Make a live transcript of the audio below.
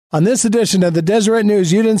On this edition of the Deseret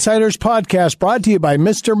News Ute Insiders podcast, brought to you by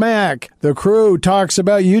Mr. Mac, the crew talks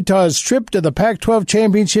about Utah's trip to the Pac-12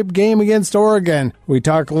 championship game against Oregon. We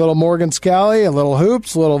talk a little Morgan Scally, a little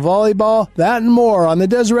hoops, a little volleyball, that and more on the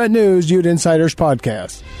Deseret News Ute Insiders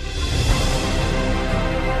podcast.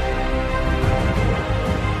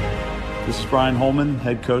 This is Brian Holman,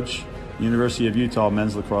 head coach, University of Utah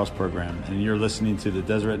men's lacrosse program, and you're listening to the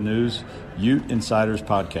Deseret News Ute Insiders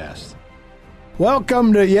podcast.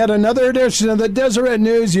 Welcome to yet another edition of the Deseret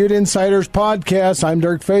News Ute Insiders podcast. I'm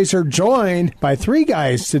Dirk Facer, joined by three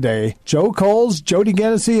guys today: Joe Coles, Jody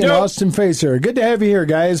Genesee, and Austin Facer. Good to have you here,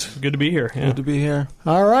 guys. Good to be here. Yeah. Good to be here.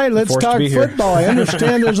 All right, let's talk football. I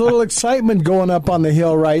understand there's a little excitement going up on the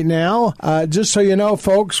hill right now. Just so you know,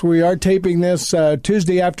 folks, we are taping this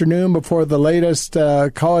Tuesday afternoon before the latest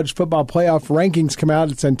college football playoff rankings come out.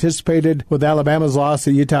 It's anticipated with Alabama's loss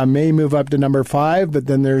that Utah may move up to number 5, but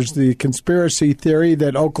then there's the conspiracy theory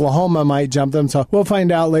that Oklahoma might jump them, so we'll find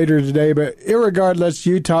out later today. But irregardless,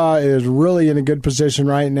 Utah is really in a good position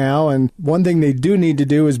right now, and one thing they do need to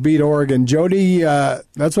do is beat Oregon. Jody,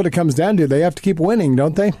 that's what it comes down to. They have to keep winning,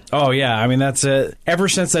 don't they? Oh, yeah. I mean, that's it. Ever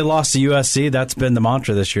since they lost to USC, that's been the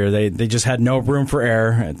mantra this year. They just had no room for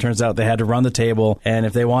error. It turns out they had to run the table, and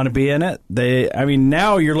if they want to be in it,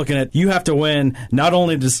 now you're looking at, you have to win not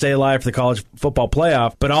only to stay alive for the college football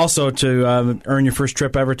playoff, but also to earn your first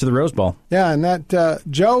trip ever to the Rose Bowl. Yeah, and that,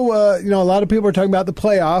 Joe, a lot of people are talking about the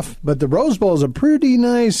playoff, but the Rose Bowl is a pretty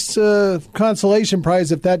nice consolation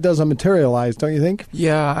prize if that doesn't materialize, don't you think?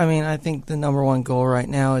 Yeah, I mean, I think the number one goal right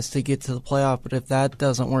now is to get to the playoff, but if that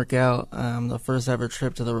doesn't work out, the first ever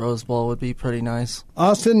trip to the Rose Bowl would be pretty nice.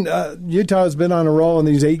 Austin, Utah has been on a roll in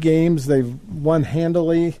these 8 games. They've won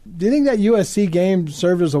handily. Do you think that USC game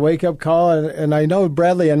served as a wake-up call? And I know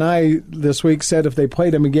Bradley and I this week said if they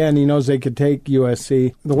played him again, he knows they could take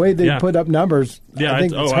USC. The way they put up numbers, I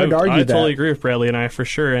think it's hard to argue that. I totally agree with Bradley and I for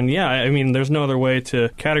sure. And yeah, I mean, there's no other way to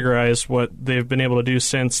categorize what they've been able to do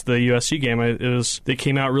since the USC game. They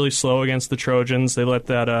came out really slow against the Trojans. They let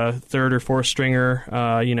that third or fourth stringer,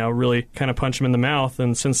 really kind of punch them in the mouth.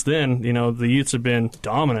 And since then, the Utes have been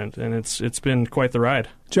dominant, and it's been quite the ride.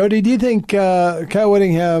 Jody, do you think Kyle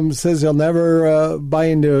Whittingham says he'll never buy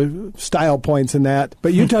into style points in that?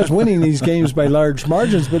 But Utah's winning these games by large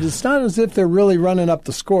margins, but it's not as if they're really running up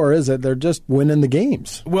the score, is it? They're just winning the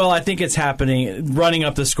games. Well, I think it's happening. Running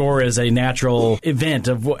up the score is a natural event.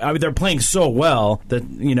 They're playing so well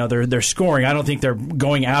that they're scoring. I don't think they're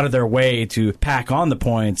going out of their way to pack on the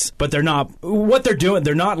points, but they're not. What they're doing,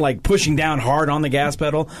 they're not like pushing down hard on the gas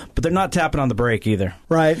pedal, but they're not tapping on the brake either.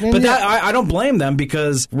 Right. And but I don't blame them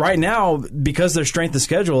because right now, because their strength of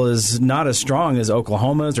schedule is not as strong as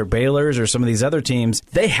Oklahoma's or Baylor's or some of these other teams,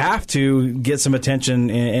 they have to get some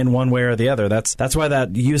attention in one way or the other. That's why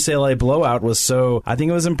that UCLA blowout was so, I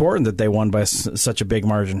think it was important that they won by such a big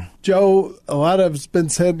margin. Joe, a lot has been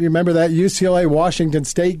said. You remember that UCLA-Washington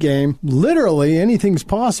State game? Literally anything's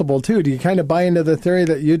possible, too. Do you kind of buy into the theory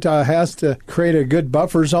that Utah has to create a good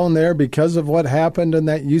buffer zone there because of what happened in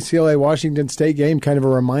that UCLA-Washington State game? Kind of a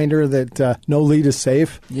reminder that no lead is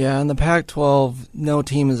safe? Yeah, in the Pac-12, no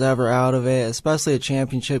team is ever out of it, especially a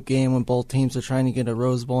championship game when both teams are trying to get a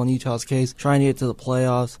Rose Bowl, in Utah's case, trying to get to the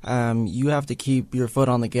playoffs. You have to keep your foot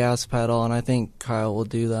on the gas pedal, and I think Kyle will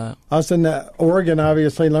do that. Austin, Oregon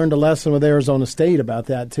obviously learned a lesson with Arizona State about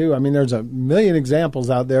that, too. I mean, there's a million examples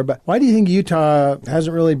out there, but why do you think Utah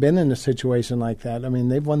hasn't really been in a situation like that? I mean,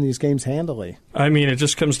 they've won these games handily. I mean, it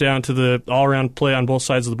just comes down to the all-around play on both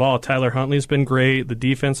sides of the ball. Tyler Huntley's been great. The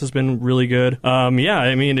defense has been really good.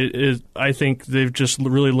 I think they've just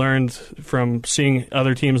really learned from seeing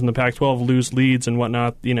other teams in the Pac-12 lose leads and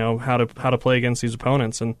whatnot, how to play against these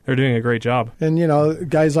opponents, and they're doing a great job. And,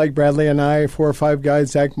 guys like Bradley and I, 4 or 5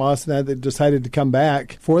 guys, Zach Moss and that decided to come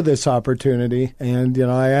back for this opportunity. And,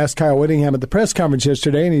 I asked Kyle Whittingham at the press conference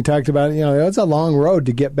yesterday, and he talked about, it's a long road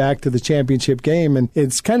to get back to the championship game. And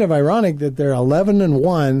it's kind of ironic that they're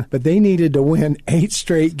 11-1, but they needed to win 8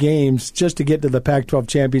 straight games just to get to the Pac-12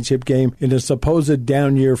 championship game in a supposed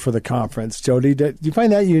down year for the conference. Jody, do you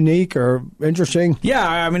find that unique or interesting? Yeah,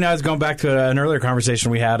 I mean, I was going back to an earlier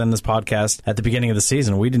conversation we had in this podcast at the beginning of the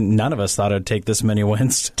season. None of us thought it would take this many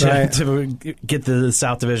wins to get the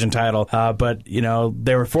South Division title. But,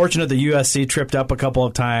 they were fortunate that USC tripped up a couple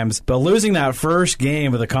of times. But losing that first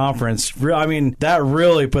game of the conference, that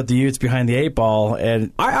really put the Utes behind the 8 ball.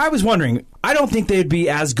 And I was wondering, I don't think they'd be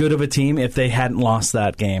as good of a team if they hadn't lost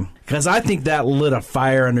that game. Because I think that lit a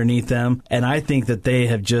fire underneath them, and I think that they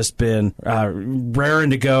have just been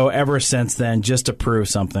raring to go ever since then just to prove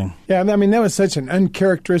something. Yeah, I mean, that was such an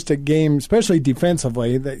uncharacteristic game, especially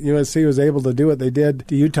defensively, that USC was able to do what they did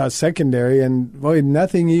to Utah's secondary, and, boy,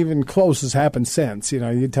 nothing even close has happened since.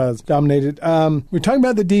 Utah's dominated. We're talking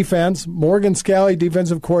about the defense. Morgan Scalley,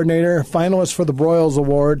 defensive coordinator, finalist for the Broyles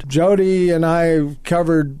Award. Jody and I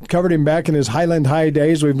covered him back in his Highland High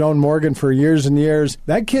days. We've known Morgan for years and years.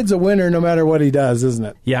 That kid's a winner no matter what he does, isn't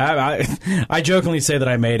it? Yeah, I jokingly say that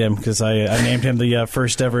I made him because I named him the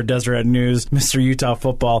first ever Deseret News Mr. Utah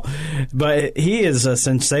football. But he is a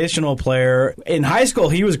sensational player. In high school,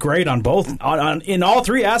 he was great on both, in all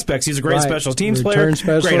three aspects. He's a great special teams player,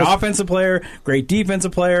 great offensive player, great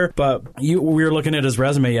defensive player. But we were looking at his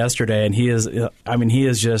resume yesterday, and he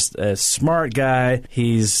is just a smart guy.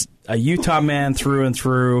 He's a Utah man through and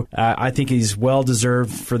through. I think he's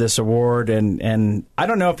well-deserved for this award, and I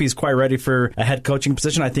don't know if he's quite ready for a head coaching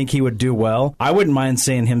position. I think he would do well. I wouldn't mind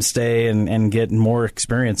seeing him stay and get more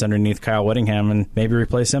experience underneath Kyle Whittingham and maybe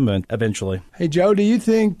replace him eventually. Hey, Joe, do you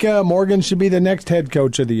think Morgan should be the next head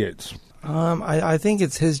coach of the Utes? I think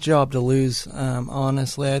it's his job to lose,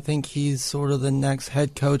 honestly. I think he's sort of the next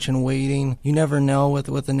head coach in waiting. You never know with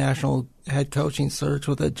the national head coaching search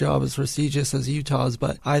with a job as prestigious as Utah's,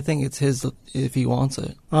 but I think it's his if he wants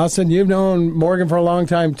it. Austin, you've known Morgan for a long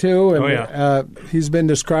time, too. And, oh, yeah. He's been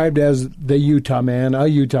described as the Utah man, a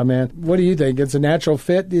Utah man. What do you think? It's a natural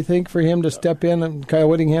fit, do you think, for him to step in and Kyle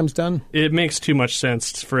Whittingham's done? It makes too much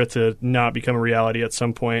sense for it to not become a reality at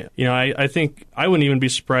some point. I think I wouldn't even be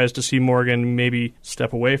surprised to see Morgan maybe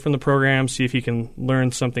step away from the program, see if he can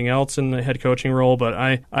learn something else in the head coaching role, but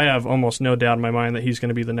I have almost no doubt in my mind that he's going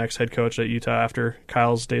to be the next head coach at Utah after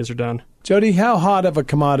Kyle's days are done. Jody, how hot of a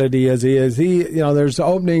commodity is he? Is he, there's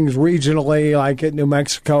openings regionally like at New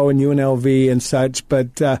Mexico and UNLV and such,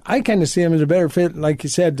 but I kind of see him as a better fit, like you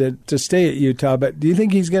said, to stay at Utah. But do you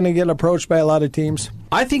think he's going to get approached by a lot of teams?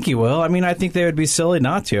 I think he will. I mean, I think they would be silly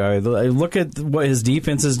not to. I look at what his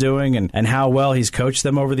defense is doing and how well he's coached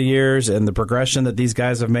them over the years and the progression that these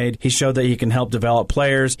guys have made. He showed that he can help develop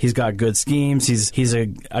players. He's got good schemes. He's a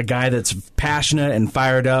guy that's passionate and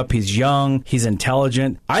fired up. He's young. He's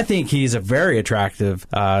intelligent. I think he's a very attractive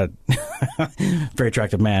man.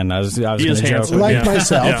 I was going to joke. Like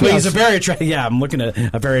myself. Yeah. But he's a very attractive. Yeah, I'm looking at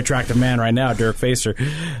a very attractive man right now, Dirk Facer.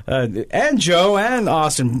 And Joe and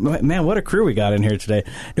Austin. Man, what a crew we got in here today.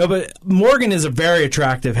 No, but Morgan is a very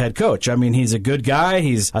attractive head coach. I mean, he's a good guy.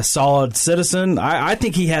 He's a solid citizen. I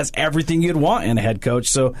think he has everything you'd want in a head coach.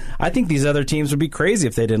 So I think these other teams would be crazy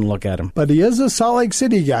if they didn't look at him. But he is a Salt Lake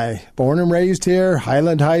City guy. Born and raised here,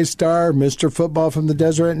 Highland High star, Mr. Football from the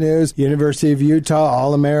Deseret News, University of Utah,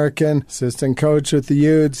 All-American, assistant coach with the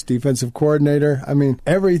Utes, defensive coordinator. I mean,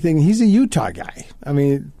 everything. He's a Utah guy. I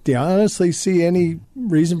mean, do you honestly see any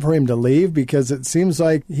reason for him to leave? Because it seems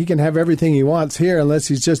like he can have everything he wants here unless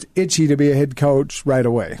he's just itchy to be a head coach right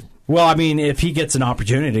away. Well, I mean, if he gets an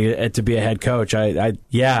opportunity to be a head coach, I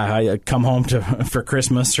come home for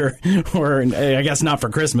Christmas or I guess not for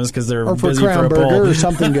Christmas because they're busy for a bowl or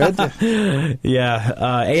something good.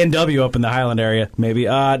 Yeah, A&W up in the Highland area, maybe.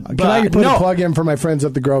 Can I put a plug in for my friends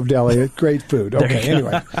at the Grove Deli? Great food. Okay,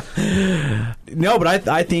 anyway. No, but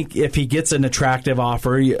I think if he gets an attractive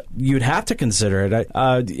offer, you'd have to consider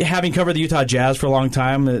it. Having covered the Utah Jazz for a long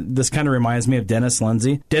time, this kind of reminds me of Dennis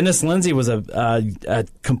Lindsey. Dennis Lindsey was a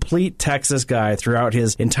complete Texas guy throughout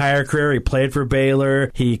his entire career. He played for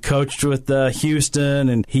Baylor. He coached with Houston,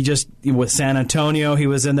 and with San Antonio, he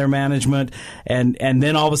was in their management. And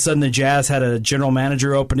then all of a sudden, the Jazz had a general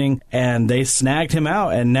manager opening, and they snagged him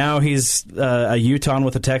out. And now he's a Utahn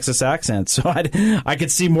with a Texas accent. So I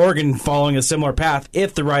could see Morgan following a similar path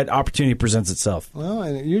if the right opportunity presents itself. Well,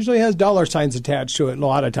 and it usually has dollar signs attached to it a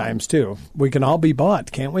lot of times, too. We can all be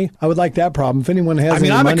bought, can't we? I would like that problem. If anyone has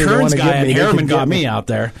any I'm money a Kearns guy, and Harriman got me out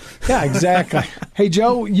there. Yeah, exactly. Hey,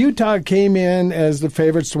 Joe, Utah came in as the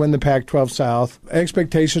favorites to win the Pac-12 South.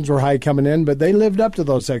 Expectations were high coming in, but they lived up to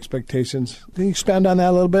those expectations. Can you expand on that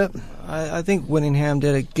a little bit? I think Whittingham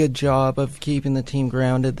did a good job of keeping the team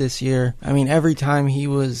grounded this year. I mean, every time he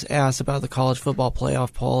was asked about the college football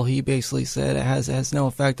playoff poll, he basically said it has no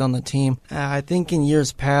effect on the team. I think in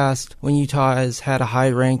years past, when Utah has had a high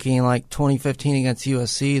ranking like 2015 against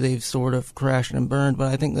USC, they've sort of crashed and burned.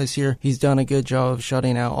 But I think this year he's done a good job of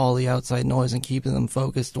shutting out all the outside noise and keeping them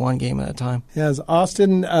focused one game at a time. Yes,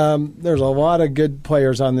 Austin, there's a lot of good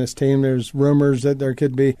players on this team. There's rumors that there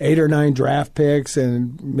could be 8 or 9 draft picks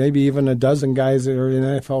and maybe even having a dozen guys that are in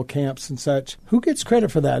NFL camps and such. Who gets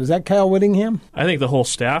credit for that? Is that Kyle Whittingham? I think the whole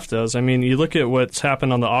staff does. I mean, you look at what's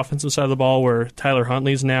happened on the offensive side of the ball where Tyler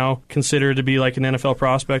Huntley's now considered to be like an NFL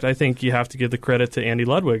prospect. I think you have to give the credit to Andy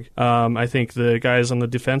Ludwig. I think the guys on the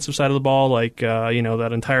defensive side of the ball, like,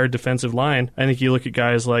 that entire defensive line, I think you look at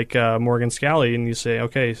guys like Morgan Scalley and you say,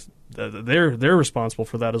 okay, they're responsible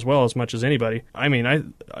for that as well, as much as anybody. I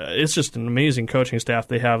mean, it's just an amazing coaching staff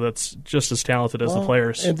they have that's just as talented as the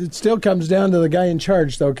players. And it still comes down to the guy in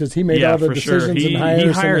charge, though, because he made all the decisions and hires. He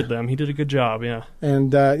hired them. He did a good job, yeah.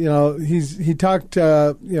 And he's talked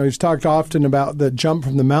often about the jump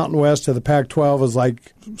from the Mountain West to the Pac-12 was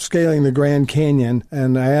like scaling the Grand Canyon.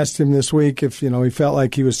 And I asked him this week if he felt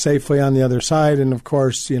like he was safely on the other side. And of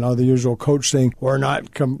course, the usual coach thing, we're not,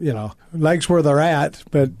 likes where they're at,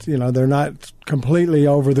 but they're not completely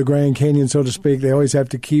over the Grand Canyon, so to speak. They always have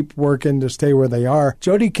to keep working to stay where they are.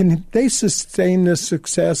 Jody, can they sustain this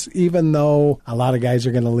success even though a lot of guys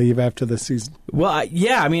are going to leave after the season? Well,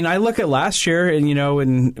 yeah. I mean, I look at last year,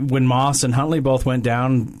 and when Moss and Huntley both went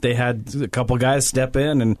down, they had a couple guys step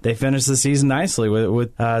in, and they finished the season nicely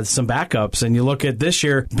with some backups. And you look at this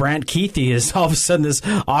year, Brant Keithy is all of a sudden this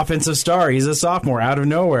offensive star. He's a sophomore out of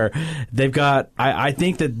nowhere. They've got. I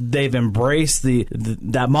think that they've embraced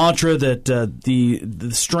that mantra that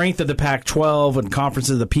the strength of the Pac-12 and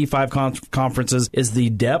conferences, the P5 conferences, is the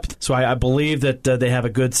depth. So I believe that they have a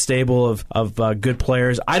good stable of good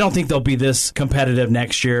players. I don't think they'll be this competitive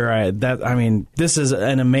next year. This is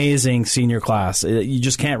an amazing senior class. You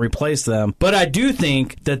just can't replace them. But I do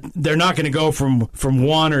think that they're not going to go from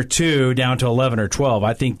 1 or 2 down to 11 or 12.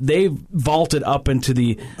 I think they've vaulted up into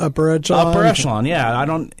the upper echelon. Yeah, I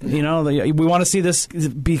don't. We want to see this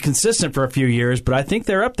be consistent for a few years, but I think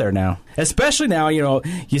they're up there now. Especially now,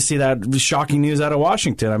 you see that shocking news out of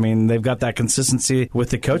Washington. I mean, they've got that consistency with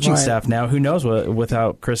the coaching staff now. Who knows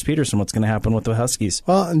without Chris Peterson, what's going to happen with the Huskies?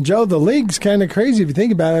 Well, and Joe, the league's kind of crazy if you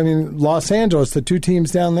think about it. I mean, Los Angeles, the two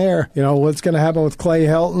teams down there, what's going to happen with Clay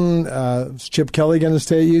Helton? Is Chip Kelly going to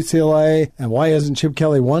stay at UCLA? And why hasn't Chip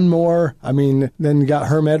Kelly won more? I mean, then you got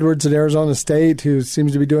Herm Edwards at Arizona State, who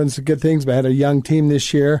seems to be doing some good things, but had a young team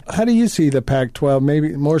this year. How do you see the Pac-12,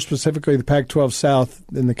 maybe more specifically the Pac-12 South,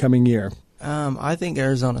 in the coming year? I think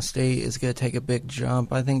Arizona State is going to take a big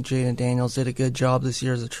jump. I think Jaden Daniels did a good job this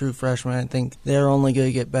year as a true freshman. I think they're only going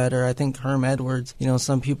to get better. I think Herm Edwards,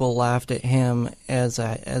 some people laughed at him as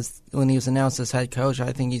when he was announced as head coach.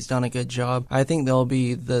 I think he's done a good job. I think they'll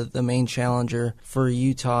be the main challenger for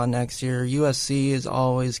Utah next year. USC is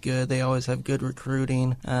always good. They always have good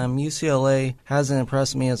recruiting. UCLA hasn't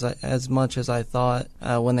impressed me as much as I thought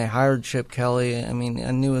when they hired Chip Kelly. I mean, I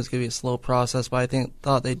knew it was going to be a slow process, but I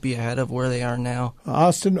thought they'd be ahead of where they are now.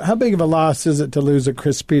 Austin, how big of a loss is it to lose a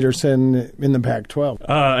Chris Peterson in the Pac-12?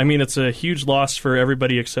 It's a huge loss for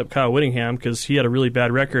everybody except Kyle Whittingham because he had a really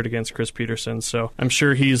bad record against Chris Peterson. So I'm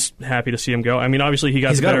sure he's happy to see him go. I mean, obviously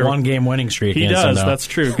he's got a one-game winning streak. He does. That's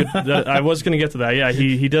true. I was going to get to that. Yeah,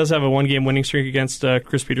 he does have a one-game winning streak against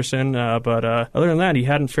Chris Peterson. But other than that, he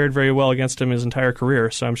hadn't fared very well against him his entire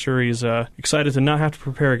career. So I'm sure he's excited to not have to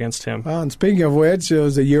prepare against him. Well, and speaking of which, it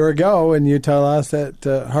was a year ago, and Utah lost that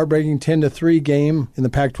heartbreaking 10-3 game in the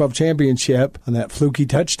Pac-12 championship on that fluky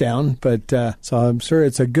touchdown. But so I'm sure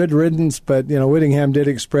it's a good riddance. But Whittingham did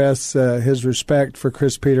express his respect for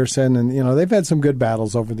Chris Peterson, and they've had some good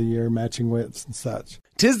battles over the year, matching wits and such.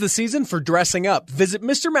 'Tis the season for dressing up. Visit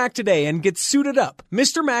Mr. Mac today and get suited up.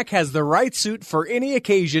 Mr. Mac has the right suit for any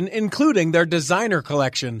occasion, including their designer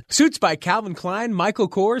collection. Suits by Calvin Klein, Michael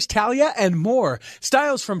Kors, Talia, and more.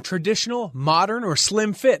 Styles from traditional, modern, or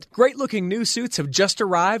slim fit. Great-looking new suits have just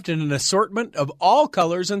arrived in an assortment of all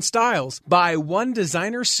colors and styles. Buy one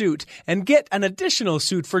designer suit and get an additional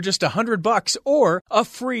suit for just $100 or a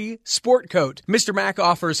free sport coat. Mr. Mac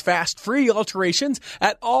offers fast, free alterations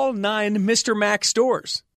at all 9 Mr. Mac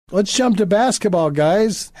stores. Let's jump to basketball,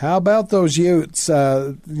 guys. How about those Utes?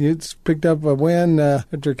 Utes picked up a win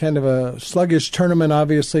after kind of a sluggish tournament,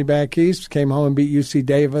 obviously, back east. Came home and beat UC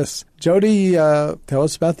Davis. Jody, tell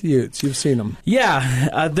us about the Utes. You've seen them.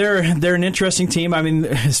 Yeah, they're an interesting team. I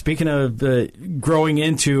mean, speaking of growing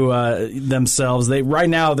into themselves, right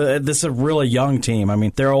now this is a really young team. I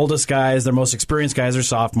mean, their oldest guys, their most experienced guys are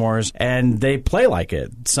sophomores, and they play like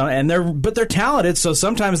it. But they're talented. So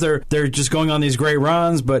sometimes they're just going on these great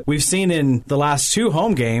runs. But we've seen in the last 2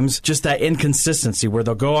 home games just that inconsistency where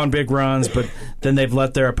they'll go on big runs, but then they've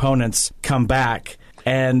let their opponents come back.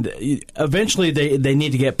 and eventually they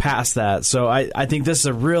need to get past that. So I think this is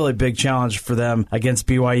a really big challenge for them against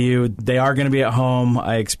BYU. They are going to be at home.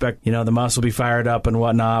 I expect, the Muss will be fired up and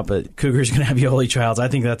whatnot, but Cougars going to have Yoli Childs. I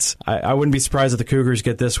think I wouldn't be surprised if the Cougars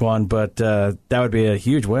get this one, but that would be a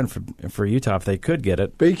huge win for Utah if they could get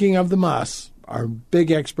it. Speaking of the Muss, our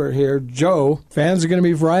big expert here, Joe, fans are going to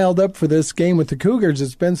be riled up for this game with the Cougars.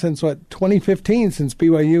 It's been since, 2015 since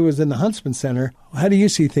BYU was in the Huntsman Center. How do you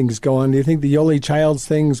see things going? Do you think the Yoli Childs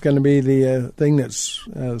thing is going to be the thing that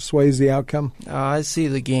sways the outcome? I see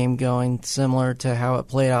the game going similar to how it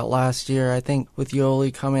played out last year. I think with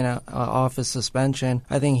Yoli coming off his suspension,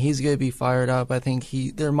 I think he's going to be fired up. I think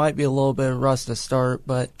there might be a little bit of rust to start,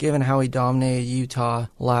 but given how he dominated Utah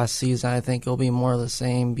last season, I think it'll be more of the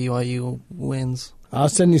same. BYU wins.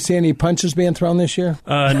 Austin, you see any punches being thrown this year?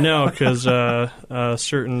 No, because a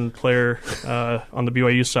certain player on the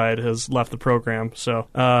BYU side has left the program. So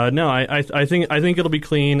no, I think it'll be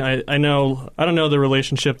clean. I don't know the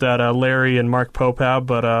relationship that Larry and Mark Pope have,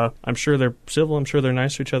 but I'm sure they're civil. I'm sure they're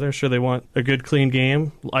nice to each other. I'm sure they want a good, clean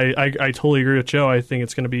game. I totally agree with Joe. I think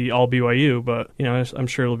it's going to be all BYU, but I'm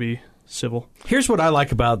sure it'll be civil. Here's what I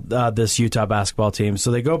like about this Utah basketball team.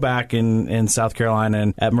 So they go back in South Carolina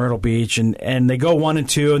and at Myrtle Beach, and they go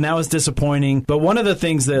 1-2, and that was disappointing. But one of the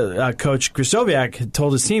things that Coach Krzyzewski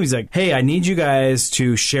told his team, he's like, hey, I need you guys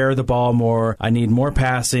to share the ball more. I need more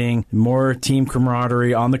passing, more team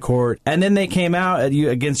camaraderie on the court. And then they came out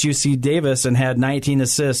against UC Davis and had 19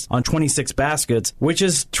 assists on 26 baskets, which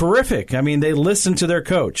is terrific. I mean, they listened to their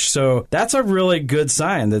coach. So that's a really good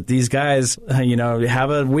sign that these guys,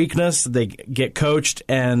 have a weakness, they get coached,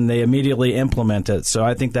 and they immediately implement it. So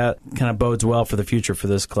I think that kind of bodes well for the future for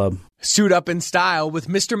this club. Suit up in style with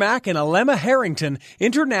Mr. Mac and Alema Harrington.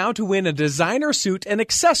 Enter now to win a designer suit and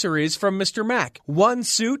accessories from Mr. Mac. One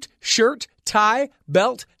suit, shirt, tie,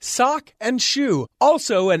 belt, sock, and shoe.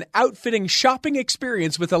 Also, an outfitting shopping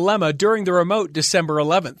experience with Alema during the remote December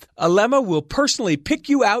 11th. Alema will personally pick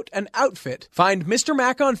you out an outfit. Find Mr.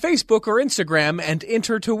 Mac on Facebook or Instagram and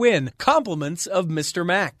enter to win. Compliments of Mr.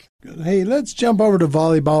 Mac. Hey, let's jump over to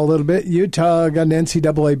volleyball a little bit. Utah got an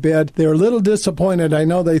NCAA bid. They were a little disappointed. I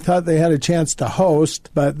know they thought they had a chance to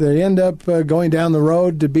host, but they end up going down the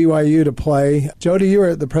road to BYU to play. Jody, you were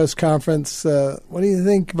at the press conference. What do you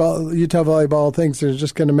think Utah volleyball thinks they're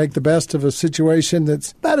just going to make the best of a situation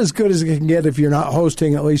that's about as good as it can get if you're not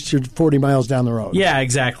hosting, at least you're 40 miles down the road? Yeah,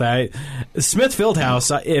 exactly. Smith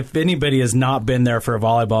Fieldhouse, if anybody has not been there for a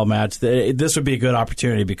volleyball match, this would be a good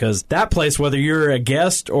opportunity because that place, whether you're a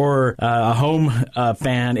guest or a home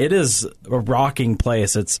fan, it is a rocking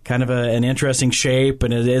place. It's kind of an interesting shape,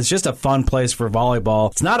 and it's just a fun place for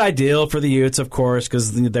volleyball. It's not ideal for the Utes, of course,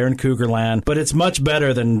 because they're in Cougar land, but it's much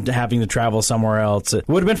better than having to travel somewhere else. It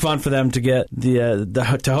would have been fun for them to get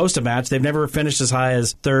to host a match. They've never finished as high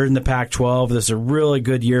as third in the Pac-12. This is a really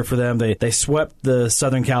good year for them. They swept the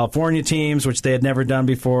Southern California teams, which they had never done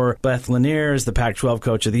before. Beth Lanier is the Pac-12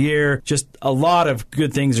 Coach of the Year. Just a lot of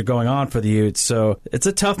good things are going on for the Utes, so it's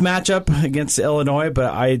a tough matchup against Illinois,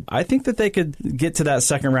 but I think that they could get to that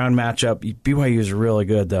second round matchup. BYU is really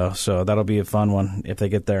good, though, so that'll be a fun one if they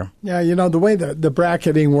get there. Yeah, the way the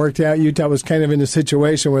bracketing worked out, Utah was kind of in a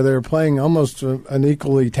situation where they were playing almost an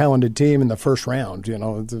equally talented team in the first round.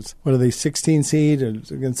 What are they, 16 seed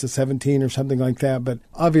against the 17 or something like that? But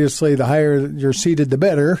obviously, the higher you're seeded, the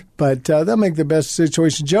better. But they'll make the best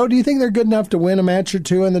situation. Joe, do you think they're good enough to win a match or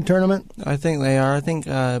two in the tournament? I think they are. I think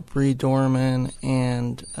Bree Dorman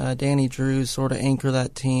and Danny Drews sort of anchor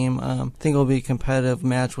that team. I think it'll be a competitive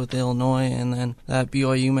match with Illinois, and then that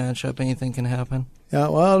BYU matchup, anything can happen. Yeah,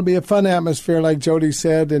 well, it'll be a fun atmosphere, like Jody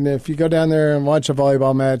said, and if you go down there and watch a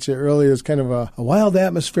volleyball match, it really is kind of a wild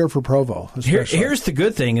atmosphere for Provo. Here's the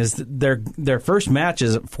good thing is their first match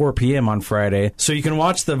is at 4 p.m. on Friday, so you can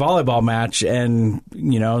watch the volleyball match and,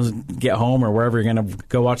 get home or wherever you're going to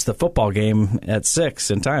go watch the football game at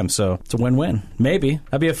 6 in time, so it's a win-win. Maybe.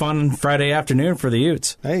 That'd be a fun Friday afternoon for the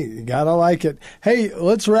Utes. Hey, you gotta like it. Hey,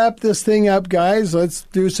 let's wrap this thing up, guys. Let's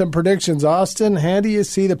do some predictions. Austin, how do you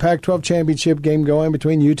see the Pac-12 championship game going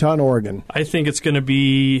between Utah and Oregon? I think it's going to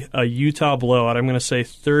be a Utah blowout. I'm going to say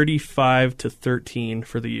 35-13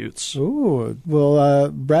 for the Utes. Ooh,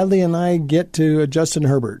 will Bradley and I get to Justin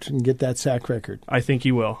Herbert and get that sack record? I think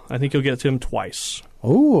he will. I think he'll get to him twice.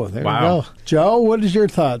 Oh, there we go. Joe, what is your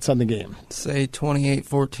thoughts on the game? Say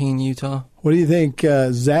 28-14 Utah. What do you think,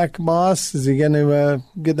 Zach Moss? Is he going to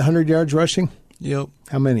get the 100 yards rushing? Yep.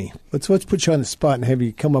 How many? Let's put you on the spot and have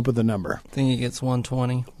you come up with a number. I think he gets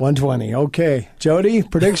 120. 120. Okay. Jody,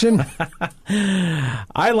 prediction?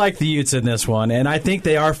 I like the Utes in this one, and I think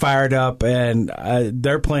they are fired up, and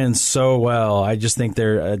they're playing so well. I just think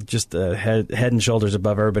they're just head and shoulders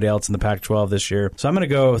above everybody else in the Pac-12 this year. So I'm going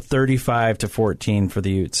to go 35-14 for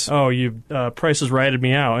the Utes. Oh, you Price has righted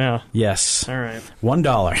me out, yeah. Yes. All right.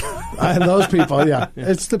 $1. Those people, yeah.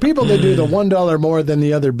 It's the people that do the $1 more than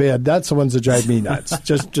the other bid. That's the ones that drive me nuts.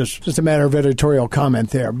 Just a matter of editorial comment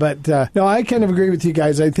there. But, no, I kind of agree with you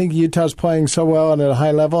guys. I think Utah's playing so well and at a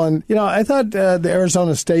high level. And, I thought the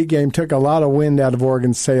Arizona State game took a lot of wind out of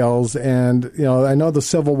Oregon's sails. And, I know the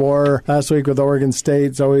Civil War last week with Oregon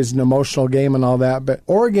State is always an emotional game and all that. But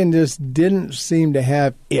Oregon just didn't seem to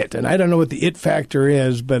have it. And I don't know what the it factor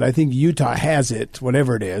is, but I think Utah has it,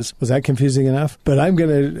 whatever it is. Was that confusing enough? But I'm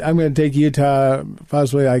gonna take Utah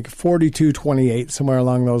possibly like 42-28, somewhere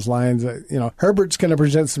along those lines. Herbert's going to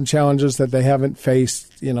present some challenges that they haven't faced,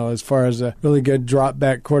 as far as a really good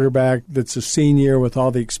drop-back quarterback that's a senior with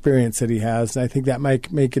all the experience that he has. And I think that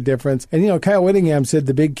might make a difference. And, Kyle Whittingham said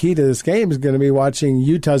the big key to this game is going to be watching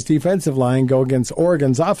Utah's defensive line go against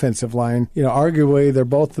Oregon's offensive line. Arguably, they're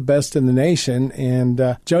both the best in the nation.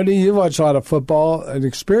 And, Jody, you watch a lot of football. An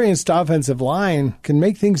experienced offensive line can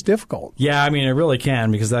make things difficult. Yeah, it really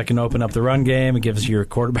can, because that can open up the run game. It gives your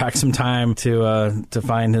quarterback some time to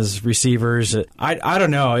find his receivers. I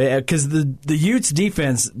don't know, because the Utes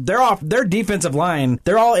defense, their defensive line,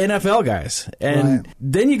 they're all NFL guys, and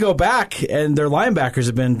then you go back and their linebackers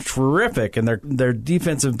have been terrific, and their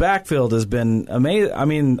defensive backfield has been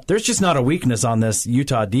amazing. There's just not a weakness on this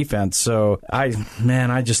Utah defense. So I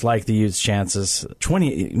just like the Utes' chances.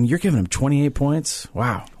 You're giving them 28 points.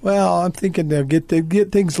 Wow. Well, I'm thinking they'll get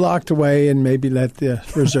things locked away and maybe let the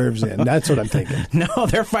reserves in. That's what I'm thinking. No,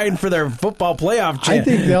 they're fighting for their football playoff chance. I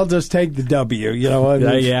think they'll just take the W.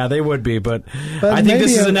 Yeah, they would be, but I think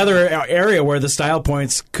this is another area where the style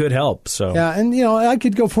points could help. So yeah, and I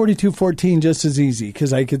could go 42-14 just as easy,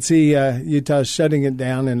 because I could see Utah shutting it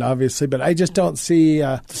down, and obviously, but I just don't see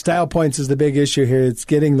style points as the big issue here. It's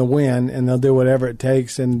getting the win, and they'll do whatever it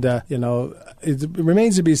takes. And it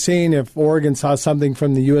remains to be seen if Oregon saw something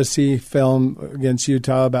from the USC film against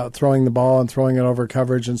Utah about throwing the ball and throwing it over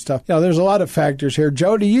coverage and stuff. There's a lot of factors here.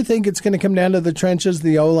 Joe, do you think it's going to come down to the trenches,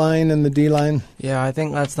 the O-line and the D-line? Yeah, I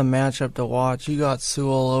think that's the matchup to watch. You got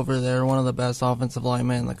Sewell over there, one of the best offensive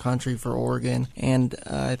linemen in the country for Oregon, and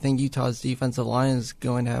I think Utah's defensive line is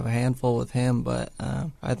going to have a handful with him, but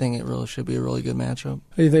I think it really should be a really good matchup.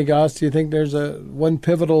 What do you think, Oz? Do you think there's one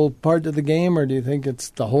pivotal part to the game, or do you think it's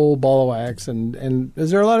the whole ball of wax? And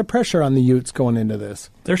is there a lot of pressure on the Utes going into this?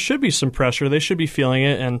 There should be some pressure. They should be feeling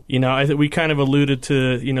it, and I think we kind of alluded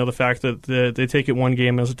to the fact that they take it one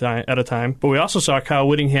game at a time. But we also saw Kyle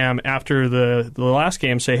Whittingham after the last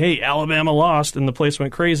game say, "Hey, Alabama lost," and the place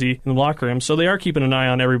went crazy in the locker room. So they are keeping an eye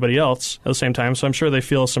on everybody else at the same time. So I'm sure they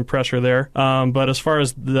feel some pressure there. But as far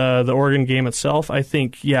as the Oregon game itself, I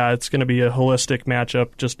think it's going to be a holistic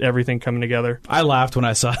matchup, just everything coming together. I laughed when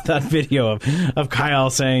I saw that video of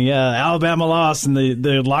Kyle saying, "Yeah, Alabama lost," and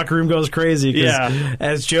the locker room goes crazy. Yeah.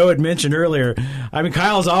 As Joe had mentioned earlier,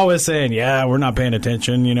 Kyle's always saying, "Yeah, we're not paying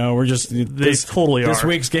attention. We're just totally this are.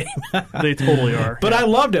 week's game." They totally are. But I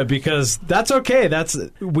loved it, because that's okay.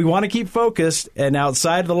 We want to keep focused, and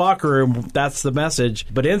outside the locker room, that's the message.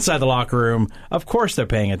 But inside the locker room, of course, they're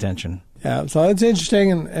paying attention. Yeah, so it's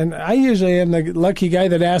interesting, and I usually am the lucky guy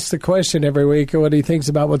that asks the question every week what he thinks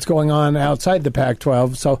about what's going on outside the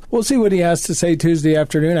Pac-12. So we'll see what he has to say Tuesday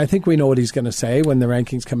afternoon. I think we know what he's going to say when the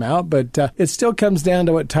rankings come out, but it still comes down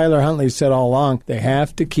to what Tyler Huntley said all along. They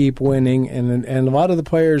have to keep winning, and a lot of the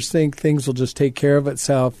players think things will just take care of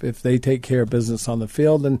itself if they take care of business on the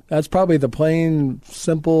field, and that's probably the plain,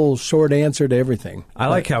 simple, short answer to everything. I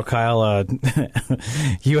like how Kyle,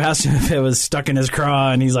 you asked him if it was stuck in his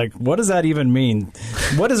craw, and he's like, "What does that even mean?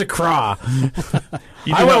 What is a craw?"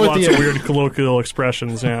 You do have lots of weird colloquial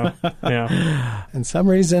expressions, yeah. Yeah. And some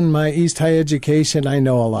reason, my East High education, I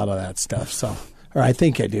know a lot of that stuff, so. Or I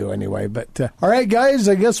think I do anyway. But all right, guys,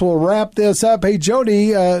 I guess we'll wrap this up. Hey,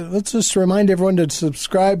 Jody, let's just remind everyone to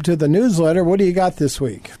subscribe to the newsletter. What do you got this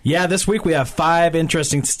week? Yeah, this week we have 5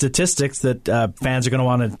 interesting statistics that fans are going to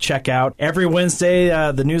want to check out. Every Wednesday,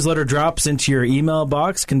 the newsletter drops into your email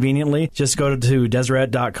box conveniently. Just go to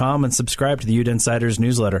Deseret.com and subscribe to the Ute Insiders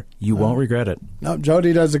newsletter. You won't regret it. No,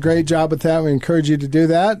 Jody does a great job with that. We encourage you to do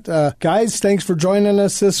that. Guys, thanks for joining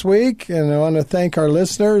us this week. And I want to thank our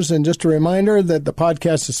listeners. And just a reminder that the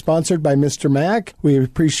podcast is sponsored by Mr. Mac. We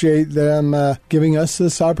appreciate them giving us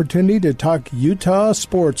this opportunity to talk Utah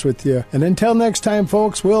sports with you. And until next time,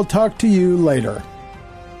 folks, we'll talk to you later.